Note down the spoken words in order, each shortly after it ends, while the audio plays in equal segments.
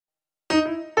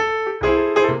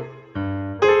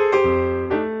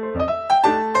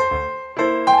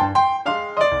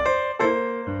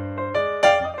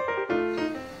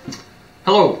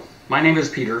My name is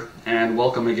Peter, and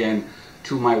welcome again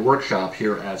to my workshop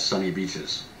here at Sunny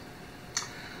Beaches.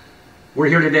 We're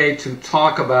here today to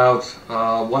talk about,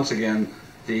 once again,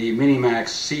 the MiniMax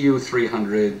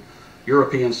CU300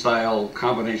 European-style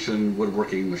combination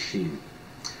woodworking machine.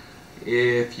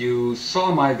 If you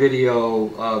saw my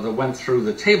video that went through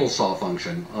the table saw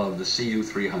function of the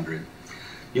CU300,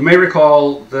 you may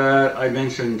recall that I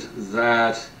mentioned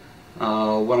that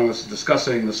when I was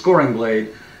discussing the scoring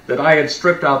blade, that I had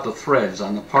stripped out the threads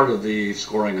on the part of the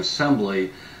scoring assembly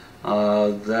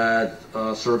that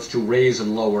serves to raise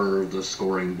and lower the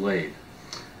scoring blade.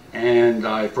 And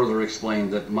I further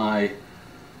explained that my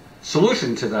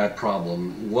solution to that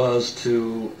problem was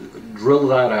to drill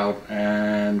that out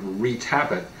and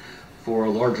retap it for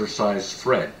a larger size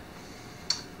thread.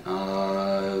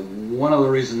 One of the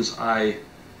reasons I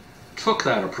took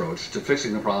that approach to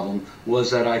fixing the problem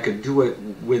was that I could do it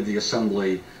with the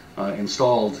assembly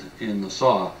installed in the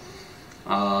saw.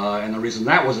 And the reason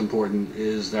that was important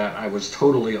is that I was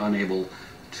totally unable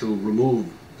to remove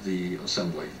the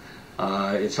assembly.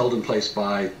 It's held in place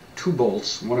by two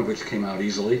bolts, one of which came out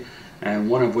easily, and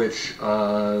one of which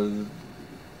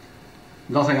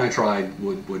nothing I tried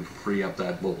would free up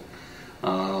that bolt.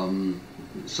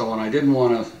 So when I didn't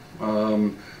want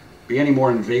to be any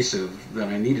more invasive than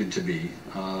I needed to be,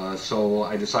 so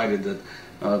I decided that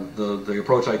the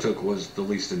approach I took was the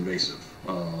least invasive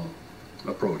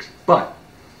approach. But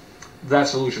that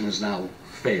solution has now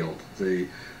failed. The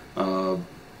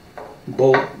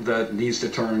bolt that needs to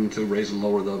turn to raise and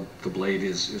lower the blade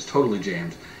is totally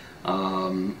jammed.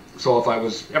 So if I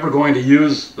was ever going to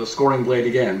use the scoring blade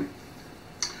again,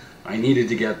 I needed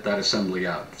to get that assembly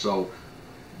out. So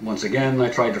once again I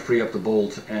tried to free up the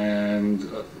bolt and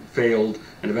failed,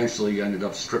 and eventually ended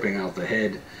up stripping out the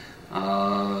head.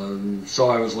 So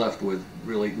I was left with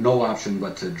really no option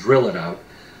but to drill it out,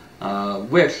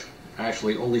 which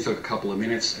actually only took a couple of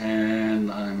minutes,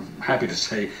 and I'm happy to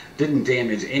say didn't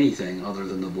damage anything other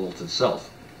than the bolt itself.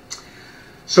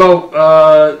 So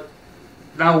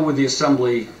now with the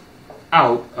assembly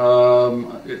out,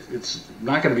 it's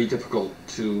not going to be difficult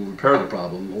to repair the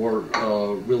problem, or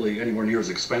really anywhere near as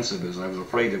expensive as I was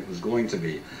afraid it was going to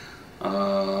be.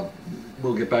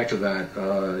 We'll get back to that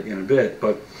in a bit,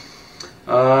 but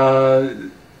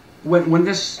when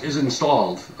this is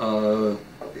installed,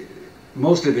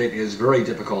 most of it is very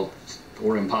difficult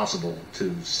or impossible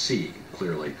to see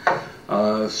clearly.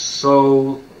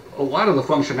 So a lot of the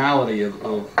functionality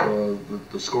of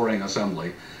the scoring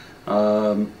assembly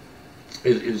has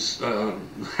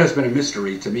been a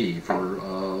mystery to me for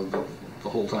the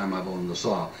whole time I've owned the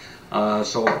saw.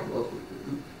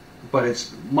 But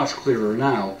it's much clearer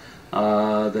now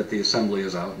that the assembly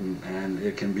is out and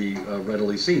it can be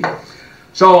readily seen.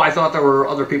 So I thought there were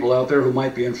other people out there who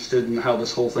might be interested in how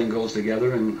this whole thing goes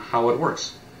together and how it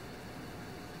works.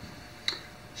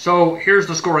 So here's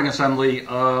the scoring assembly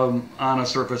on a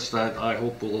surface that I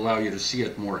hope will allow you to see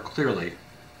it more clearly.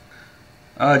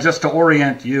 Just to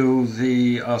orient you,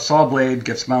 the saw blade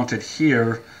gets mounted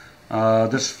here.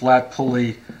 This flat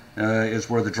pulley is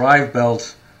where the drive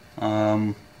belt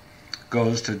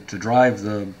goes to drive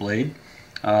the blade.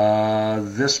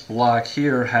 This block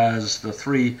here has the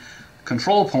three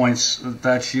control points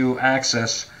that you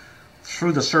access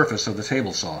through the surface of the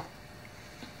table saw.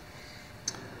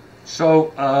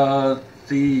 So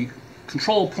the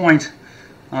control point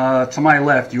to my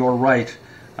left, your right,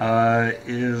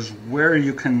 is where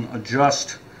you can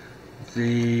adjust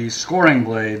the scoring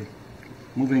blade,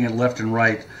 moving it left and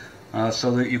right,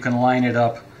 so that you can line it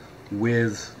up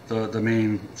with the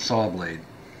main saw blade.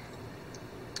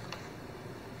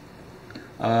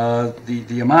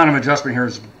 The amount of adjustment here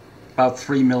is about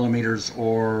 3 millimeters,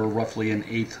 or roughly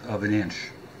 1/8 of an inch.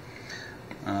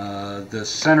 The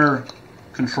center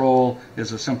control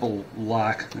is a simple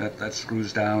lock that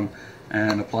screws down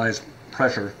and applies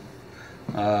pressure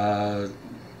on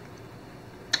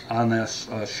this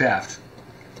shaft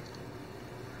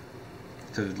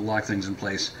to lock things in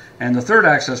place. And the third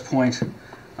access point,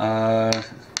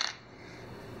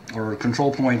 or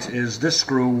control point, is this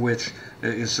screw, which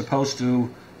is supposed to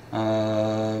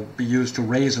be used to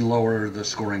raise and lower the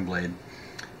scoring blade.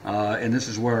 And this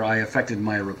is where I effected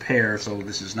my repair, so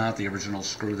this is not the original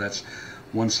screw. That's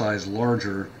one size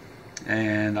larger,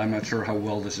 and I'm not sure how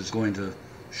well this is going to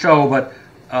show, but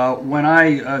when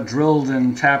I drilled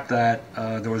and tapped that,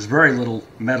 there was very little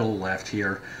metal left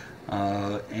here,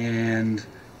 and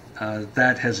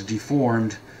that has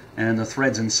deformed, and the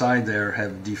threads inside there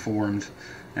have deformed,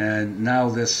 and now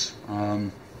this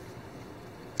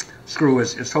screw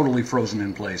is totally frozen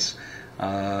in place,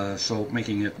 so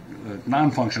making it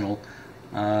non-functional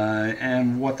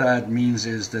And what that means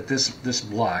is that this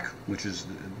block, which is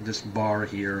this bar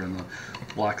here and the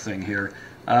block thing here,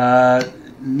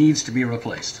 needs to be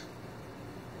replaced.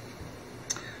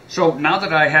 So now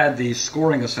that I had the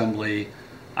scoring assembly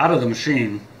out of the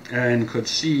machine and could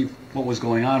see what was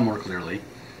going on more clearly,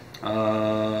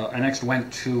 I next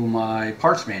went to my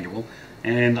parts manual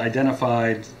and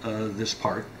identified this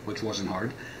part, which wasn't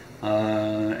hard,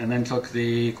 and then took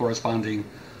the corresponding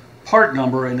part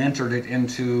number and entered it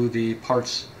into the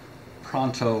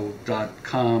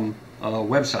partspronto.com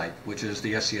website, which is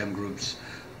the SCM Group's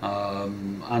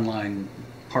online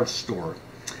parts store.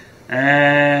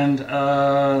 And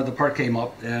the part came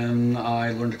up, and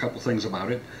I learned a couple things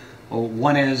about it.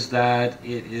 One is that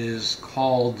it is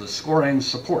called the scoring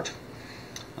support,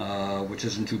 which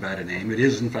isn't too bad a name. It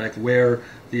is, in fact, where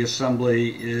the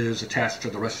assembly is attached to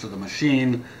the rest of the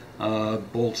machine,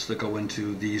 bolts that go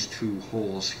into these two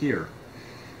holes here.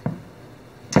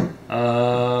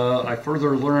 I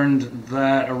further learned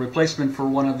that a replacement for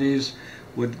one of these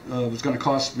was going to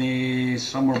cost me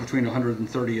somewhere between $130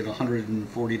 and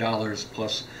 $140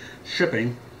 plus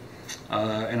shipping,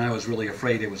 and I was really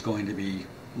afraid it was going to be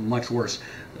much worse.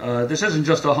 This isn't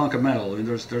just a hunk of metal. I mean,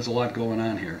 there's a lot going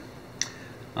on here.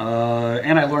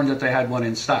 And I learned that they had one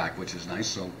in stock, which is nice,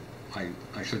 so I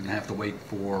shouldn't have to wait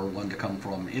for one to come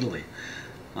from Italy.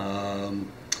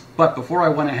 But before I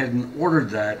went ahead and ordered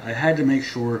that, I had to make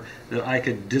sure that I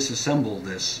could disassemble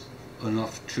this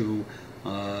enough to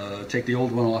take the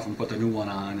old one off and put the new one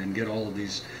on and get all of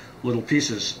these little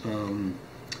pieces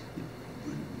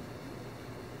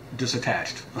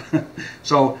disattached.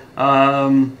 So,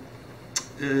 and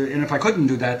if I couldn't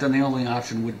do that, then the only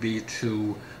option would be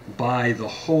to buy the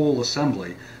whole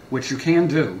assembly, which you can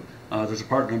do. There's a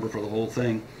part number for the whole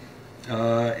thing,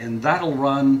 and that'll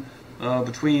run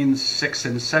between $600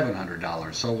 and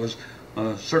 $700. So it was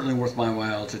certainly worth my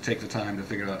while to take the time to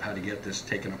figure out how to get this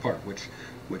taken apart, which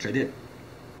I did.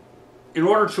 In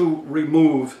order to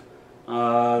remove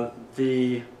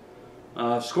the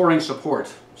scoring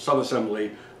support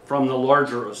subassembly from the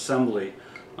larger assembly,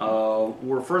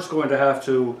 we're first going to have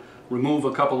to remove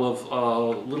a couple of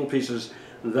little pieces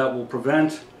that will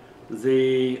prevent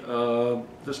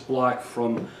this block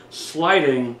from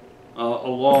sliding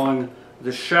along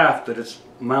the shaft that it's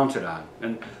mounted on.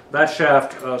 And that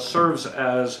shaft serves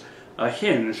as a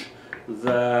hinge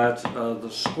that the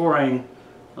scoring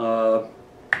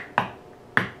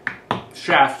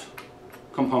shaft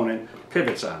component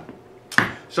pivots on.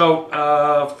 So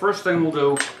first thing we'll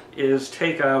do is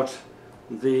take out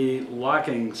the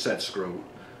locking set screw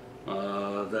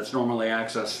that's normally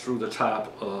accessed through the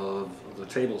top of the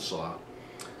table saw,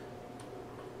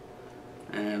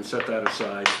 and set that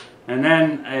aside. And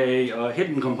then a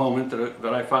hidden component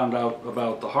that I found out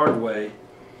about the hard way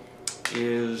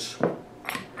is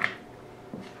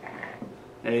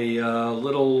a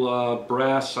little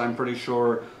brass, I'm pretty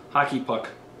sure, hockey puck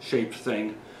shaped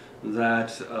thing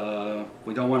that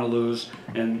we don't want to lose,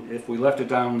 and if we left it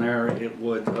down there it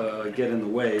would get in the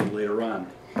way later on.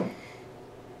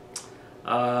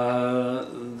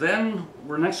 Then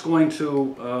we're next going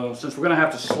to, since we're going to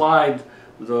have to slide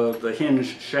the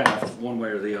hinge shaft one way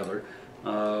or the other,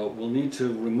 we'll need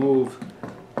to remove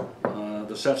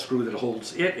the set screw that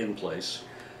holds it in place,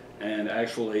 and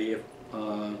actually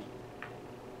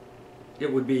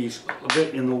it would be a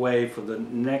bit in the way for the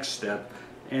next step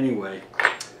anyway.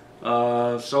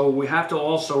 So we have to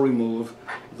also remove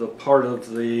the part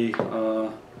of the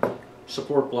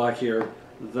support block here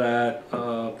that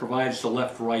provides the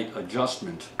left-right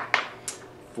adjustment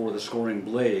for the scoring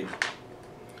blade.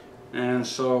 And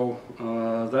so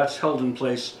that's held in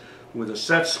place with a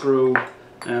set screw,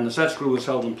 and the set screw is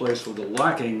held in place with a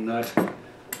locking nut.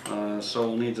 So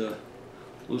we'll need to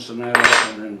loosen that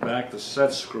up and then back the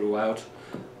set screw out.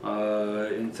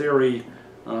 In theory,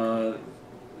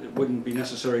 it wouldn't be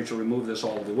necessary to remove this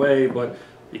all the way, but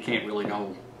you can't really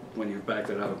know when you've backed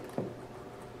it out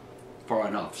far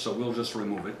enough. So we'll just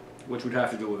remove it, which we'd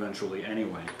have to do eventually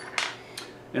anyway.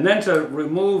 And then to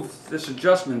remove this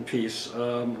adjustment piece,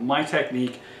 my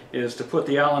technique is to put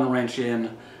the Allen wrench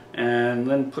in and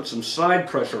then put some side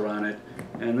pressure on it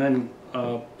and then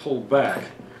pull back.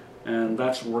 And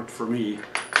that's worked for me,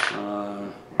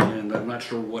 and I'm not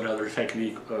sure what other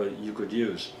technique you could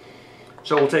use.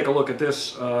 So we'll take a look at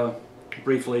this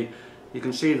briefly. You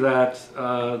can see that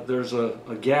there's a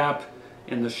gap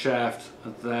in the shaft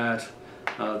that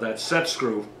that set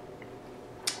screw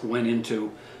went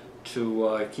into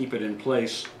to keep it in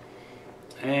place.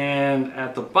 And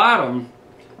at the bottom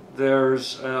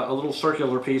there's a little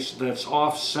circular piece that's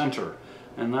off center,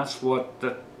 and that's what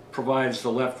provides the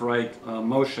left-right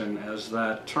motion as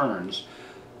that turns.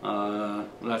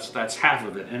 That's half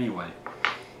of it anyway.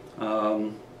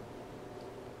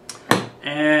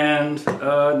 And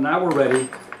now we're ready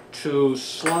to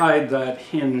slide that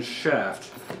hinge shaft,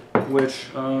 which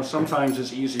sometimes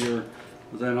is easier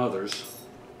than others,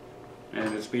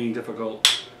 and it's being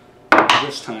difficult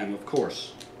this time, of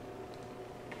course.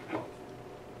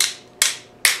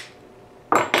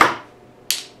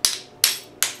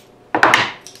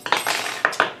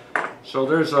 So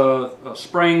there's a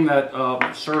spring that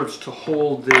serves to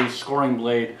hold the scoring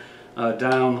blade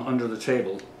down under the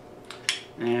table,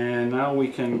 and now we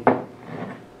can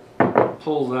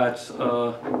pull that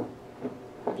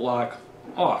block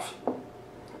off.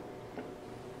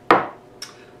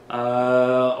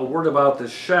 A word about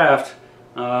this shaft.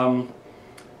 The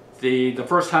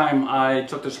first time I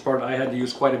took this apart, I had to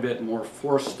use quite a bit more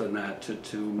force than that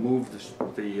to move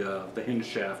the hinge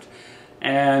shaft,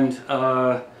 and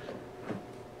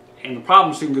the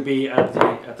problem seemed to be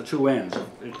at the two ends.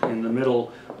 In the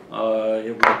middle,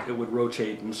 it would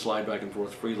rotate and slide back and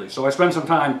forth freely. So I spent some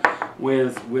time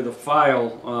with a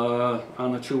file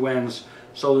on the two ends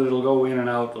so that it'll go in and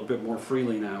out a bit more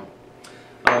freely now.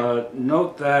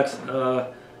 Note that,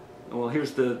 well,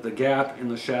 here's the gap in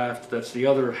the shaft. That's the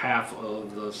other half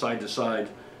of the side-to-side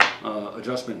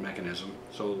adjustment mechanism.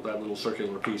 So that little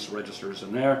circular piece registers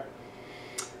in there.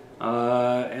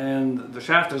 And the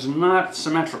shaft is not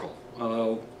symmetrical.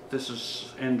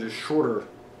 This end is shorter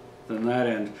than that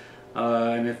end.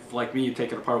 And if, like me, you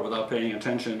take it apart without paying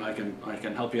attention, I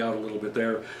can help you out a little bit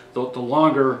there. The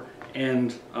longer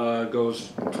end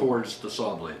goes towards the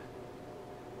saw blade.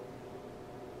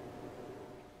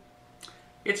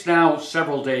 It's now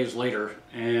several days later,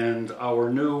 and our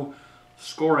new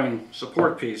scoring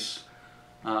support piece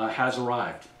has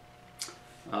arrived.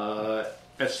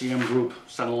 SCM Group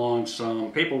sent along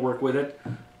some paperwork with it,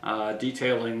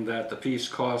 detailing that the piece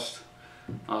cost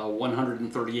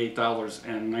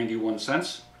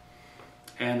 $138.91,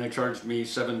 and they charged me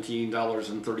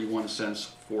 $17.31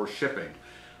 for shipping.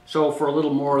 So for a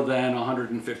little more than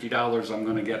 $150, I'm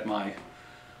going to get my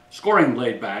scoring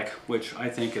blade back, which I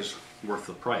think is worth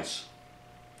the price.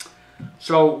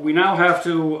 So we now have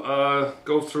to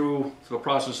go through the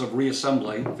process of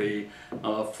reassembly, the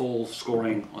full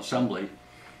scoring assembly.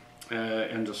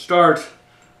 And to start,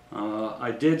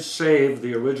 I did save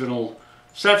the original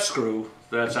set screw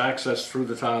that's accessed through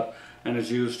the top and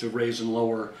is used to raise and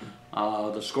lower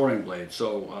the scoring blade.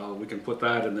 So we can put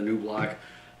that in the new block.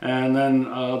 And then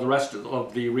the rest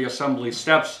of the reassembly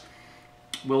steps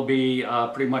will be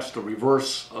pretty much the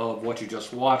reverse of what you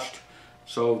just watched.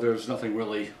 So there's nothing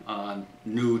really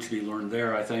new to be learned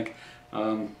there, I think.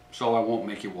 So I won't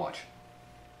make you watch.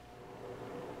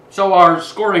 So our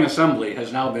scoring assembly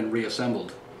has now been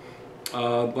reassembled.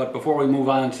 But before we move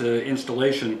on to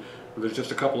installation, there's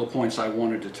just a couple of points I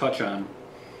wanted to touch on.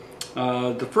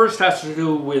 The first has to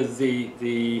do with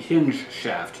the hinge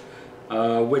shaft,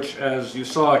 which, as you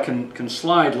saw, can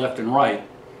slide left and right.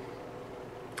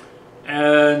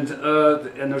 And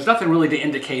there's nothing really to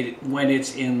indicate when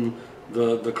it's in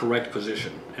the correct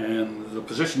position. And the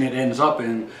position it ends up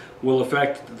in will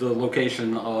affect the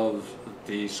location of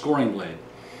the scoring blade.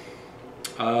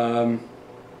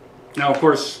 Now, of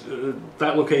course,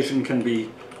 that location can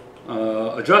be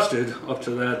adjusted up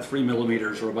to that 3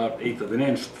 millimeters or about 1/8 of an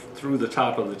inch through the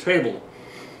top of the table.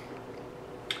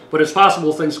 But it's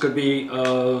possible things could be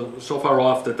so far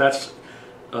off that that's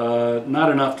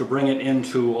not enough to bring it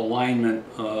into alignment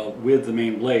with the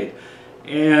main blade.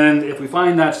 And if we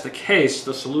find that's the case,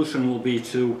 the solution will be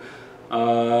to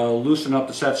loosen up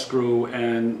the set screw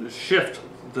and shift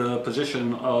the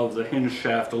position of the hinge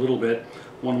shaft a little bit,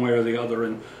 one way or the other,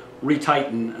 and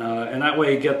retighten, and that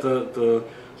way get the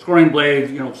scoring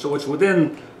blade, so it's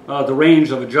within the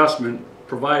range of adjustment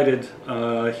provided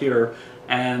here,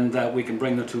 and that we can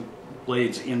bring the two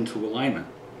blades into alignment.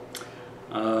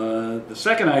 The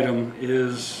second item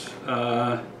is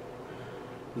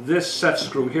this set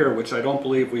screw here, which I don't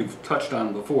believe we've touched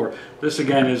on before. This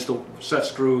again is the set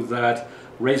screw that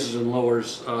raises and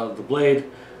lowers the blade.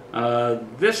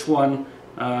 This one,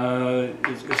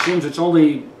 it seems its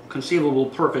only conceivable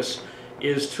purpose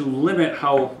is to limit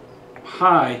how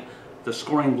high the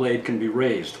scoring blade can be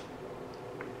raised.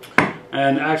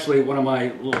 And actually, one of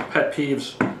my little pet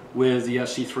peeves with the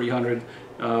SC300,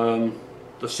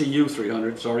 the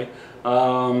CU300, sorry,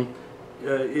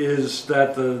 is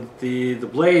that the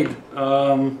blade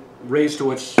raised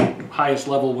to its highest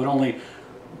level would only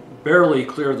barely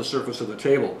clear the surface of the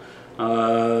table.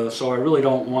 So I really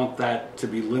don't want that to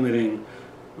be limiting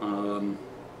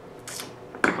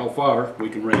how far we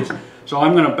can raise. So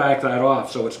I'm going to back that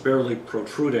off so it's barely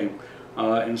protruding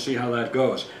and see how that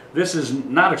goes. This is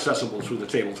not accessible through the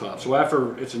tabletop, so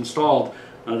after it's installed,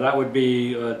 that would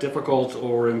be difficult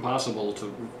or impossible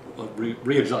to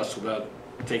readjust without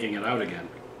taking it out again.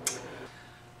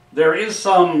 There is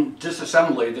some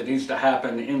disassembly that needs to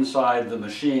happen inside the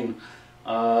machine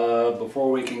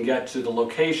before we can get to the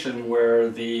location where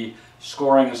the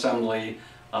scoring assembly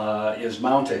is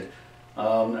mounted.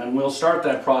 And we'll start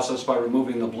that process by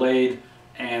removing the blade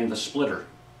and the splitter.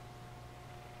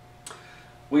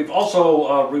 We've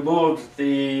also removed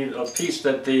the piece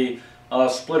that the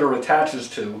splitter attaches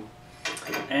to,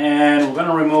 and we're going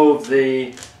to remove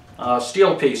the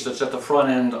steel piece that's at the front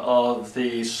end of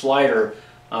the slider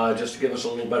just to give us a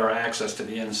little better access to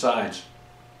the insides.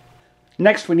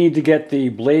 Next, we need to get the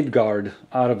blade guard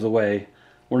out of the way.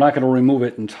 We're not going to remove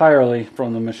it entirely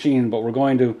from the machine, but we're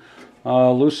going to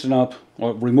loosen up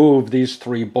or remove these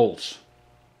 3 bolts.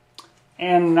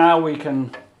 And now we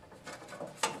can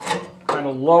kind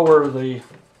of lower the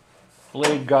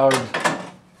blade guard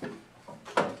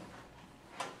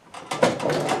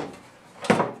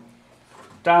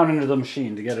down into the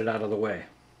machine to get it out of the way.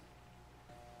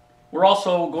 We're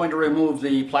also going to remove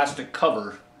the plastic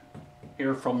cover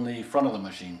here from the front of the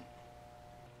machine.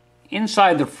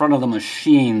 Inside the front of the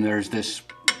machine there's this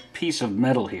piece of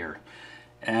metal here,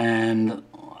 and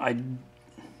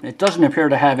it doesn't appear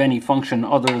to have any function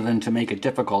other than to make it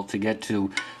difficult to get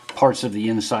to parts of the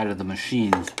inside of the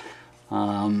machine.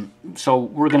 So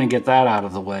we're going to get that out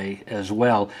of the way as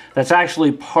well. That's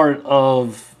actually part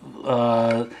of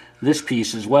this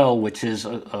piece as well, which is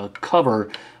a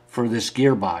cover for this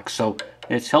gearbox. So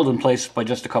it's held in place by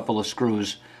just a couple of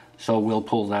screws, so we'll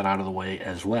pull that out of the way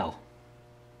as well.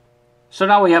 So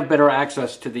now we have better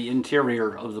access to the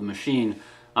interior of the machine.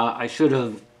 I should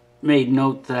have made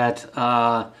note that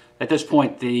at this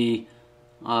point the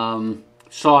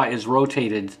saw is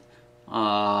rotated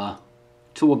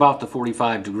to about the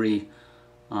 45-degree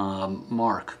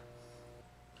mark.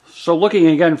 So looking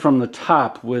again from the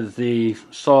top with the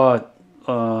saw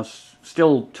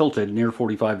still tilted near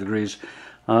 45 degrees,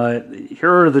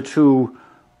 here are the 2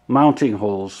 mounting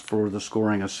holes for the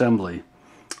scoring assembly,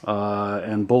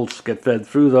 and bolts get fed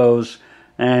through those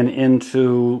and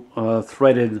into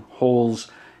threaded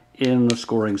holes in the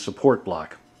scoring support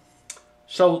block.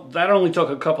 So that only took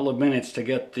a couple of minutes to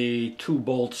get the 2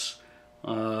 bolts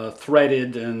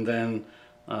threaded and then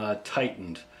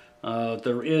tightened.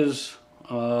 There is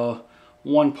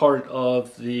one part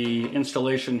of the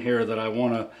installation here that I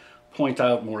want to point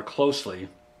out more closely.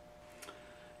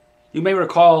 You may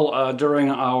recall during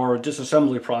our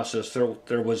disassembly process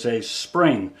there was a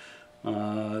spring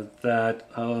that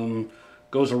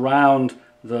goes around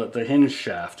the hinge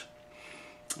shaft,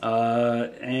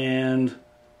 and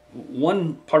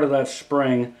one part of that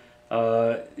spring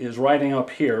is riding up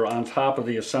here on top of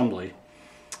the assembly,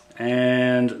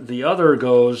 and the other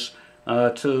goes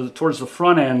towards the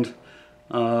front end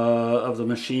of the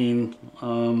machine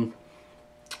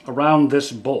around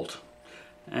this bolt.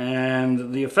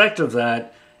 And the effect of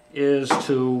that is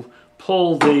to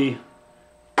pull the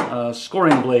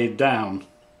scoring blade down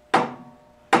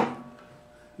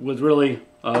with really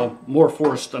more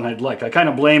force than I'd like. I kind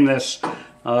of blame this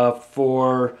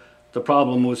for the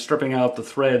problem with stripping out the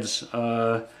threads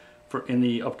in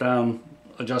the up-down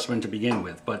adjustment to begin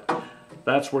with, but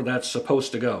that's where that's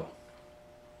supposed to go.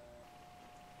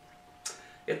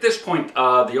 At this point,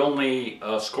 the only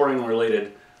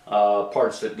scoring-related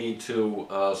parts that need to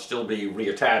still be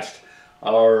reattached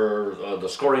are the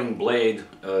scoring blade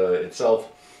itself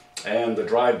and the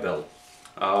drive belt.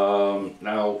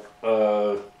 Now,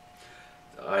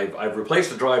 I've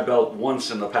replaced the drive belt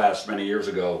once in the past, many years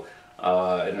ago,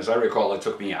 and as I recall, it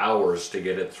took me hours to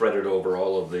get it threaded over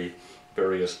all of the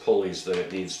various pulleys that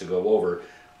it needs to go over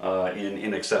in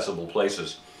inaccessible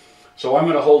places. So I'm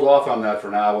going to hold off on that for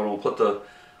now, and we'll put the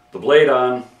blade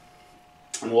on,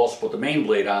 and we'll also put the main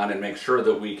blade on and make sure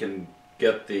that we can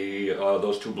get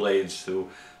those 2 blades to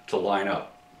line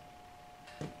up.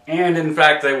 And in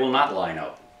fact, they will not line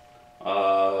up.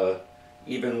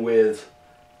 Even with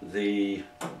the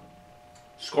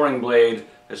scoring blade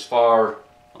as far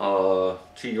to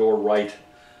your right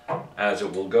as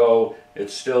it will go,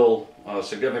 it's still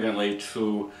significantly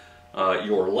to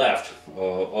your left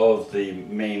of the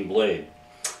main blade.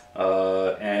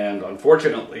 And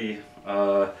unfortunately,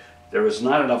 there is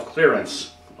not enough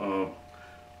clearance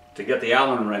to get the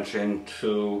Allen wrench in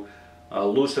to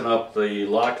loosen up the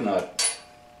lock nut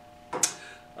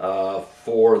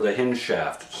for the hinge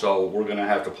shaft. So we're going to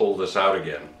have to pull this out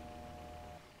again.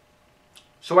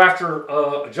 So after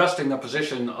adjusting the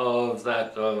position of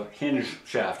that hinge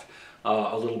shaft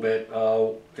a little bit,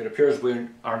 it appears we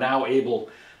are now able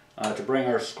to bring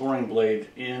our scoring blade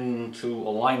into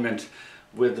alignment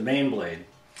with the main blade.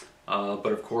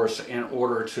 But of course, in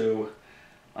order to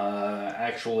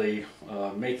actually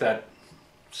make that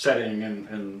setting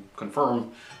and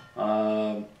confirm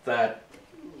that,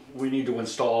 we need to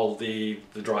install the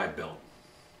drive belt.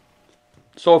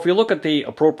 So if you look at the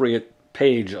appropriate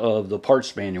page of the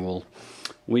parts manual,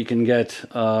 we can get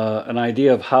an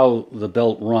idea of how the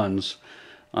belt runs.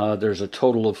 There's a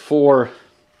total of 4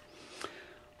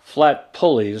 flat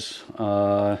pulleys,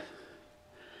 and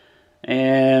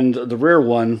the rear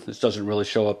one, this doesn't really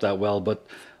show up that well, but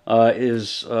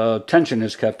tension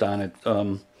is kept on it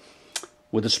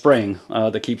with a spring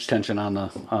that keeps tension on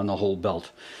the whole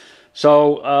belt.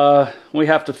 So we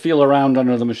have to feel around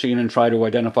under the machine and try to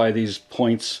identify these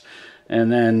points,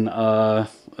 and then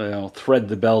thread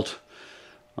the belt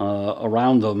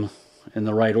around them in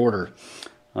the right order.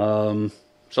 So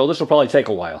this will probably take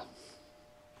a while.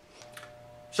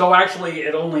 So actually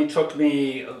it only took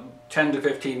me 10 to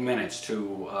 15 minutes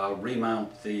to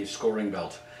remount the scoring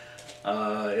belt.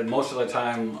 And most of the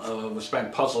time was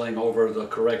spent puzzling over the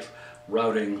correct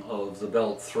routing of the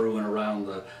belt through and around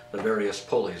the various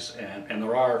pulleys. And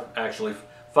there are actually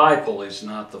 5 pulleys,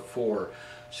 not the 4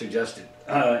 suggested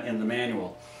in the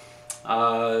manual.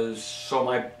 So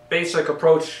my basic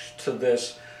approach to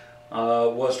this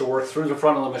was to work through the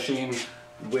front of the machine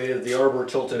with the arbor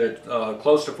tilted at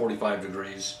close to 45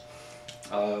 degrees.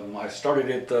 I started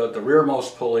at the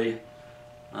rearmost pulley,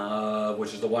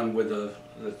 which is the one with the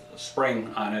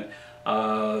spring on it,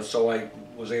 so I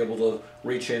was able to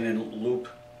reach in and loop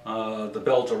the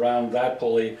belt around that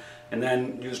pulley, and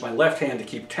then use my left hand to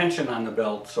keep tension on the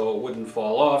belt so it wouldn't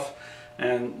fall off,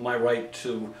 and my right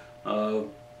to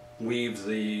weave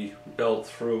the belt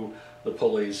through the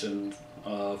pulleys and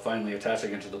finally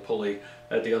attaching it to the pulley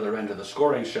at the other end of the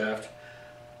scoring shaft.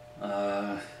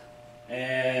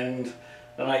 And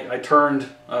then I turned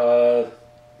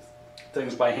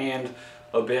things by hand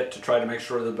a bit to try to make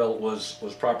sure the belt was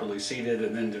properly seated,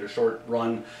 and then did a short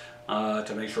run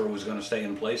to make sure it was going to stay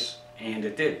in place, and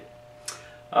it did.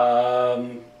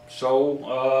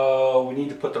 So we need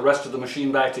to put the rest of the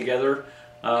machine back together,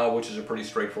 which is a pretty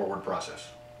straightforward process.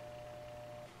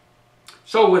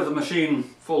 So with the machine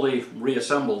fully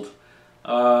reassembled,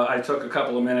 I took a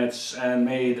couple of minutes and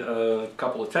made a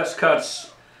couple of test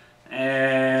cuts,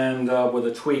 and with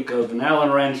a tweak of an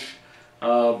Allen wrench,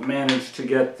 managed to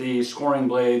get the scoring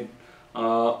blade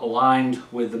aligned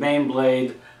with the main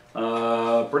blade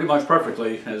pretty much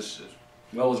perfectly, as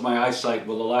well as my eyesight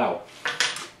will allow.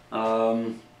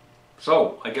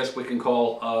 So I guess we can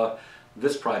call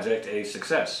this project a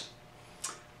success.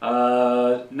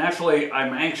 Naturally,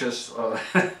 I'm anxious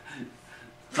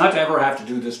not to ever have to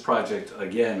do this project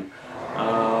again.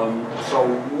 So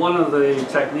one of the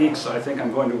techniques I think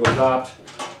I'm going to adopt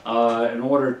in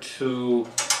order to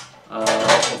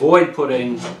avoid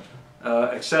putting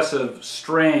excessive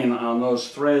strain on those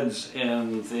threads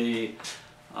in the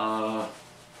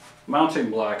mounting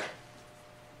block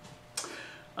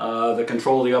that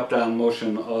control the up-down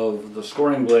motion of the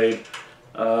scoring blade,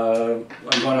 I'm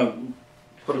going to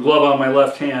put a glove on my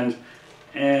left hand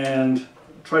and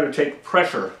try to take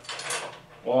pressure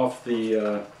off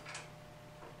the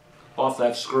off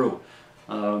that screw,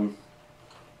 and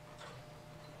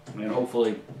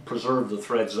hopefully preserve the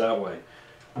threads that way.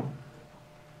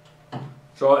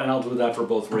 So, and I'll do that for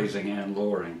both raising and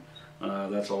lowering.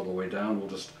 That's all the way down. We'll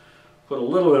just put a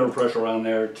little bit of pressure on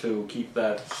there to keep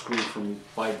that screw from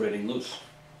vibrating loose.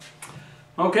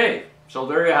 Okay, so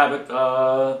there you have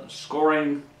it.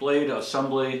 Scoring blade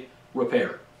assembly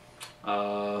repair.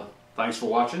 Thanks for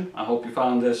watching. I hope you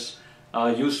found this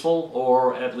useful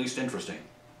or at least interesting.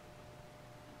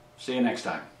 See you next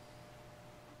time.